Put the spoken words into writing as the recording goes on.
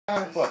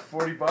What,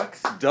 40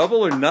 bucks?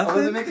 Double or Oh,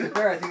 nothing? to make it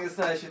fair, I think this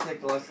side should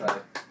take the left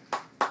side.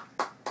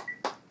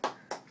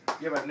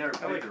 Yeah, but I've never I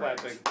played like the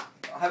clapping. race.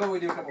 How about we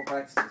do a couple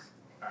practices?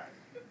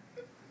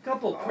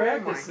 Couple Oh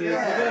practices, my you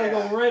God. gotta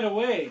go right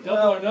away. Double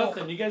Well, or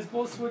nothing. You guys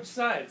both switch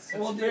sides. It's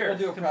We'll fair.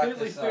 do a Completely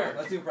practice. fair.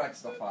 Let's do a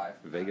practice till 5.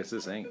 Vegas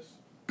this ain't.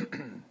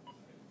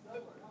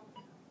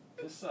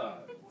 This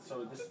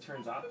so this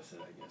turns opposite,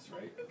 I guess,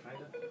 right?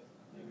 Kinda?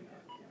 Maybe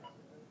not.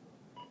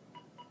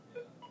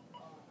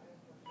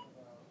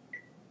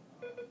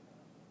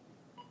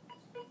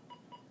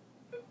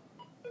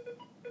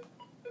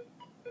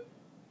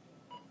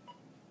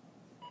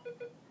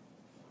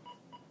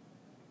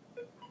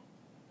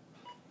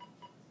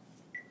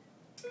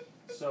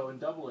 So in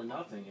double or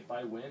nothing, if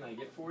I win, I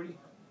get 40?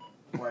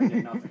 Or I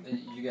get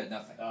nothing? You get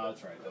nothing. Oh,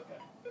 that's right. Okay.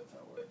 That's how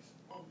it works.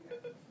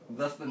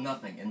 Thus the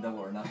nothing in double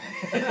or nothing.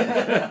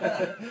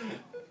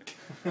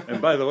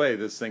 And by the way,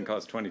 this thing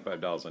costs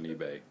 $25 on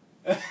eBay.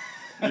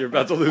 You're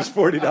about to lose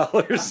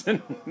 $40.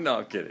 And no,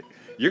 I'm kidding.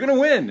 You're going to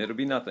win. It'll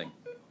be nothing.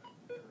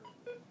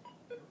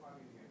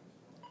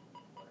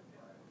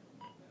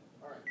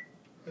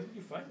 Where did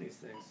you find these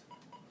things?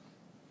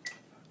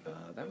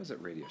 That was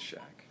at Radio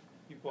Shack.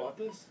 You bought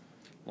this?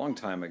 Long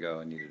time ago,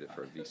 I needed it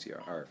for a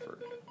VCR, or for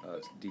a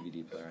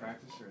DVD player.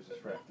 Practice or is this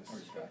practice? Or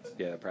just practice.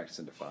 Yeah, practice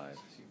into 5.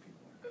 See,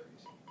 people are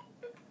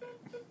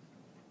crazy.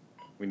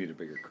 We need a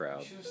bigger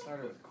crowd. You should have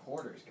started with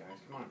quarters, guys.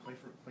 Come on, play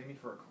me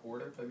for a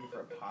quarter, play me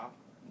for a pop.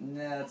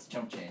 Nah, that's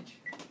chump change.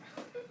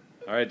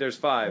 All right, there's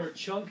Or 5.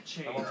 chunk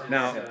change.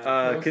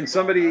 Now, can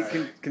somebody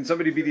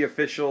be the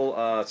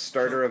official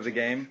starter of the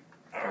game?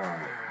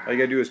 All you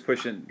gotta do is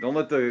push in. Don't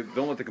let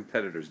the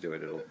competitors do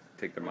it. It'll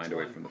take their mind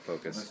away from the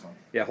focus. This one.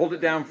 Yeah, hold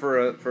it down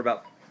for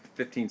about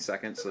 15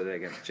 seconds so they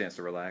get a chance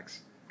to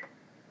relax.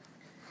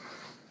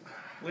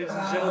 Ladies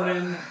and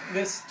gentlemen,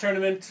 this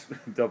tournament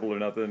Double or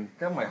nothing.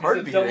 Got my is heart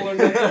a beating. double or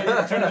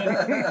nothing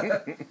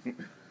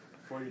tournament.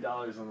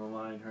 $40 on the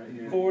line right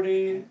here.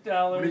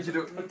 $40, We need you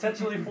to-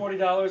 potentially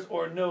 $40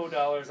 or no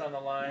dollars on the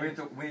line.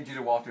 We need you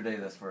to Walter Day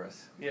this for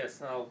us.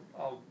 Yes, I'll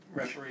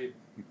referee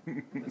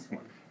this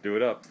one. Do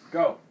it up.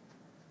 Go.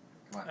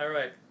 All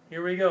right,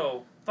 here we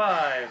go.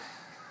 5,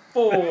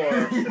 4, 3.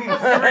 Wait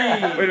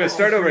a minute,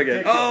 start over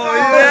again. Oh,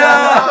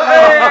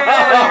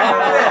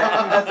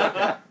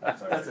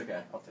 That's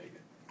okay. I'll take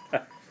it.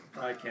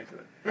 I can't do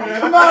it.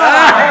 Come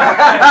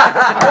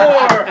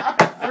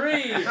 4,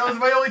 3, That was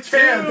my only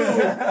chance.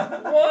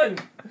 2, 1.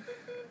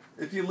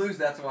 If you lose,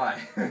 that's why.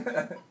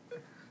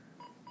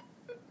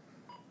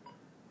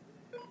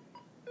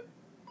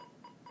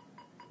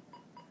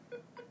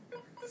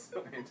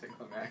 So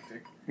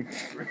anticlimactic.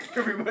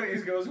 Everybody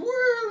just goes, woo,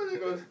 and it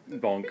goes,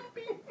 Bonk.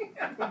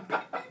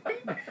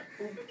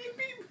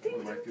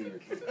 What do I do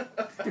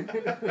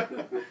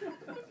here?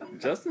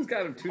 Justin's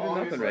got him 2 to All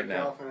nothing is right like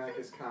now.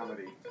 Galifianakis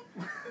comedy.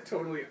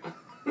 Totally,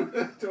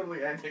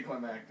 totally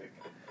anticlimactic.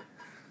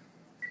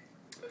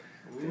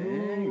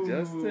 Dang,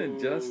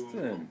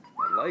 Justin.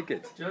 I like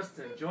it.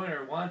 Justin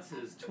Joyner wants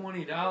his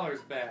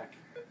 $20 back.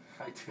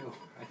 I do.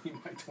 I need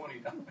my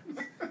 $20.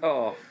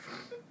 Oh.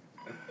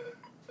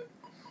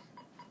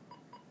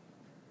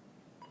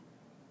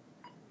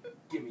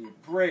 Give me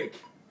a break.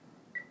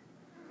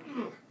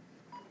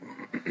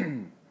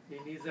 He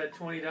needs that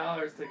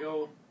 $20 to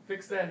go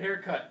fix that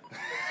haircut.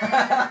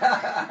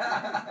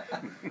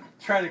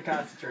 Trying to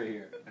concentrate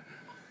here.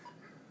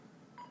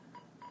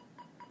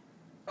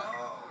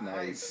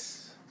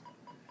 Nice.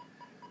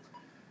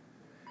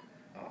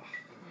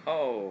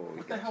 Oh.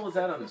 What the hell was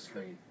that on the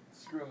screen?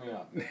 Screw me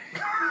up.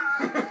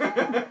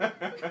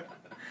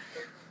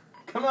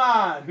 Come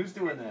on, who's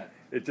doing that?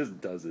 It just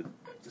does it.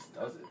 Just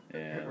does it.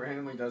 Yeah. It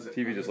randomly does it.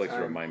 TV all just the likes to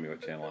time. remind me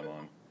what channel I'm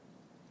on.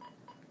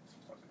 It's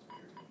fucking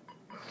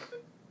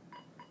weird.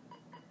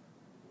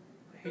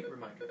 I hate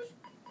reminders.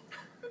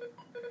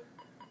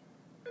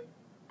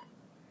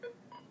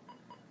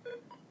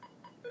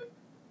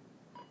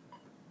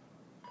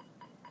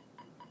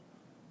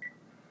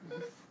 This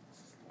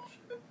is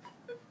bullshit.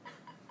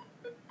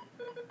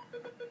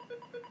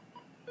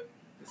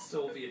 The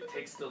Soviet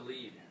takes the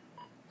lead.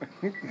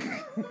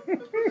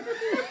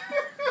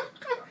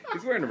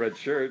 He's wearing a red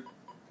shirt.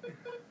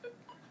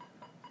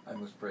 I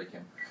must break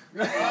him.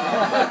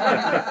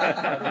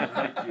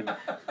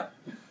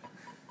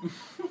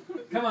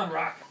 Come on,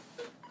 Rock.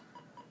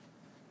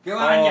 Come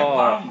on, you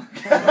bum!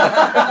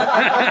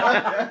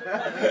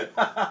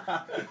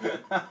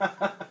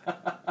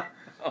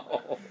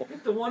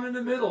 Hit the one in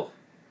the middle.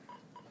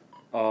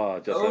 Oh,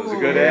 just that was a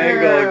good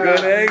angle. A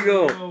good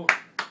angle. Oh,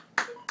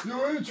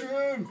 You're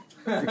Adrian!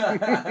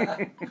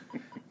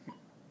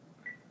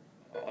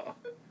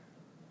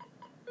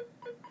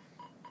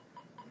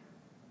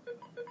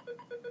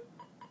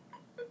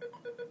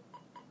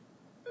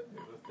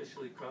 we've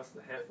officially crossed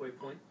the halfway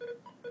point.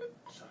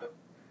 Shut up.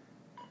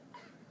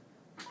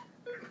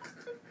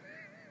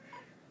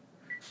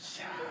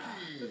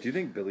 Do you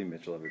think Billy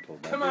Mitchell ever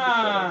told Matt Come David to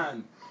shut up?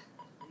 on!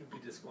 You'd be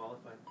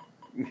disqualified.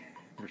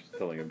 We're just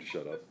telling him to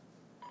shut up.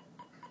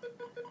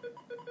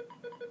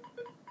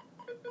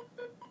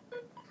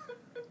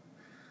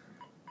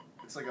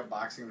 It's like a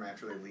boxing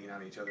match where they lean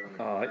on each other in the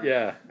corner.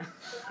 Yeah.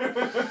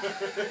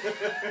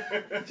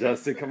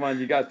 Justin, come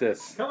on, you got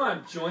this. Come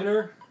on,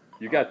 Joiner.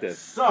 You got this.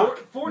 Suck.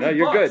 40 No,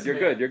 you're bucks, good. You're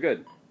man. good. You're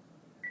good.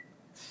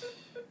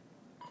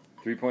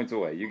 3 points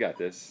away. You got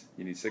this.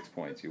 You need 6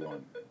 points. You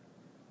won.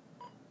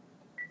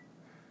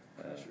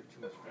 Pressure,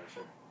 too much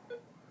pressure.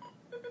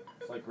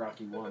 It's like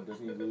Rocky 1.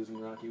 Doesn't he lose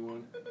in Rocky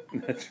 1?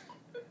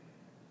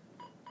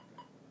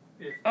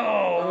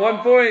 Oh, 1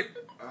 point.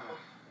 Oh.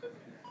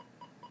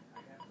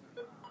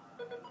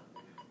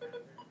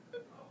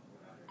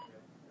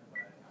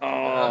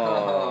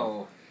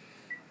 Oh.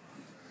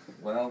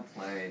 Well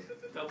played.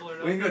 Double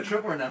or We can nothing. go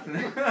triple or nothing.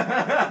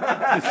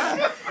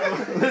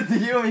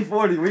 You owe me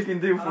 40. We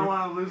can do I don't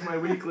want to lose my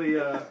weekly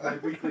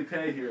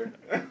pay here.